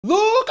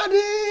Look at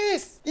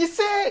this. It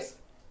says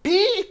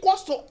P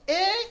equals to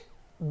A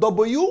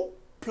W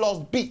plus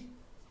B.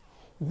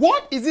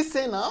 What is it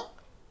saying now?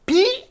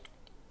 P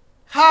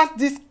has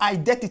this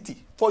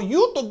identity. For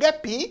you to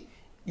get P,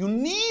 you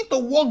need to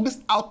work this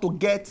out to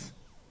get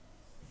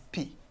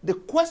P. The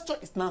question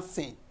is now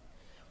saying,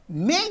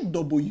 make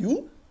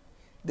W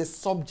the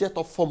subject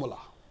of formula.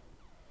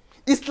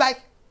 It's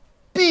like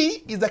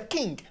P is the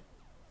king.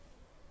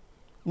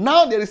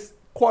 Now there is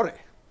quarrel,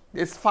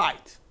 there is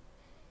fight.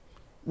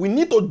 We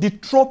need to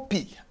dethrone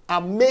P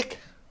and make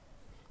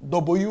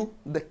W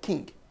the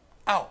king.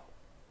 How?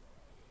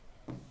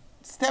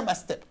 Step by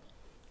step.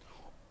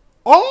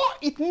 All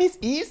it means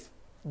is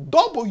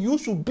W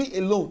should be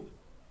alone.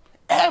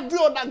 Every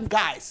other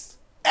guys,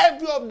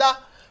 every other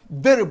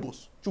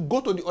variables should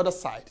go to the other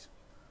side.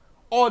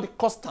 All the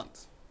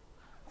constants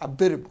are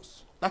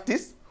variables. That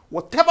is,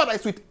 whatever that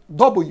is with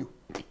W,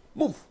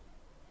 move.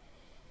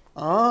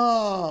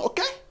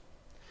 Okay?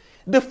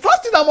 The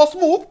first thing that must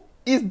move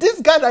is this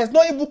guy that is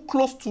not even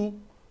close to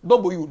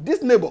W,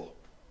 this neighbor.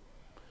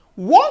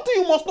 One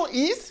thing you must know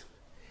is,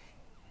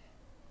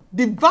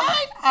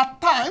 divide at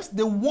times,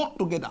 they work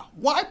together.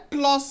 Y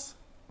plus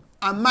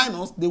and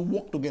minus, they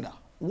work together.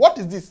 What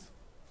is this?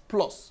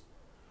 Plus.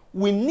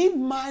 We need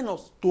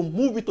minus to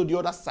move it to the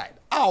other side.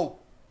 How?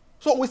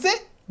 So we say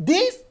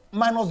this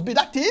minus B,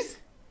 that is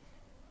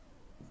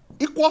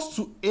equals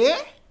to A,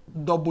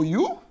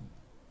 W,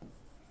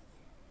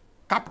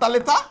 capital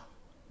letter,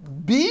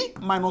 B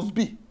minus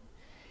B.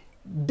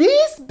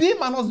 This B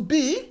minus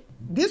B,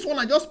 this one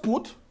I just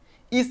put,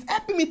 is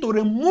helping me to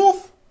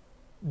remove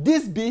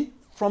this B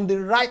from the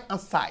right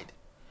hand side.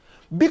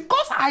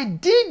 Because I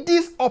did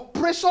this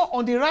operation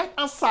on the right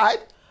hand side,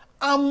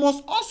 I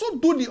must also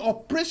do the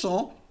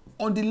operation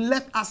on the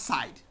left hand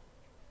side.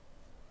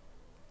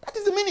 That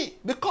is the meaning.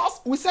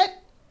 Because we said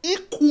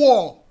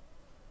equal.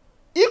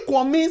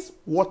 Equal means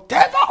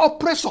whatever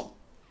operation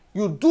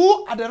you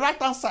do at the right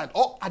hand side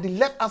or at the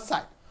left hand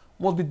side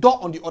must be done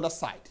on the other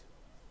side.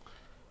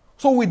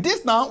 So with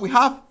this now, we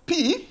have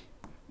P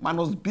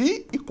minus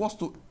B equals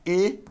to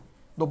A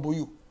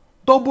W.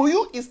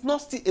 W is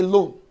not still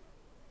alone.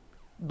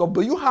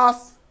 W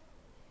has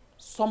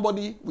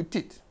somebody with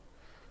it.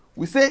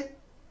 We say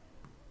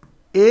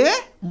A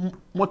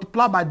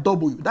multiplied by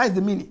W. That is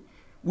the meaning.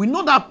 We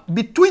know that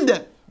between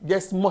them,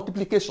 there's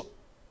multiplication.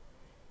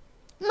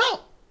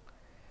 Now,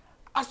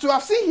 as you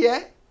have seen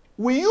here,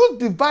 we use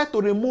divide to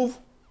remove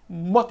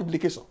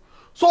multiplication.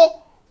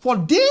 So, for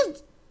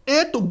this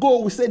A to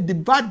go, we say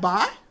divide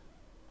by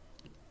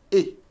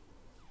A.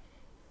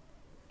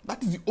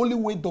 That is the only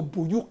way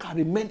W can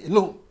remain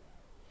alone.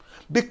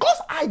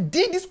 Because I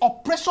did this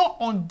operation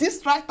on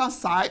this right hand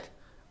side,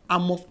 I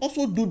must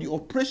also do the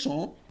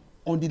operation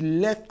on the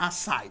left hand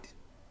side.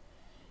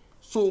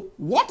 So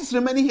what is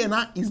remaining here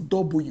now is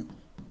W.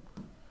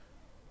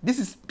 This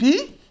is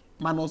P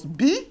minus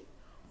B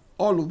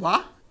all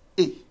over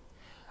A.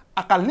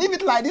 I can leave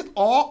it like this,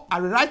 or I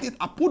rewrite it,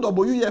 I put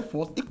W here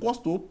first, equals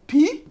to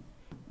P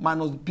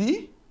minus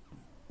B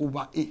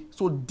over A.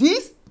 So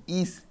this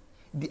is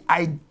the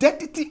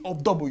identity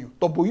of W.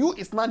 W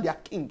is now their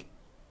king.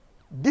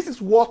 This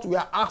is what we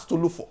are asked to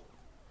look for.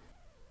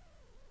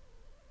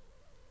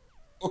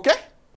 Okay?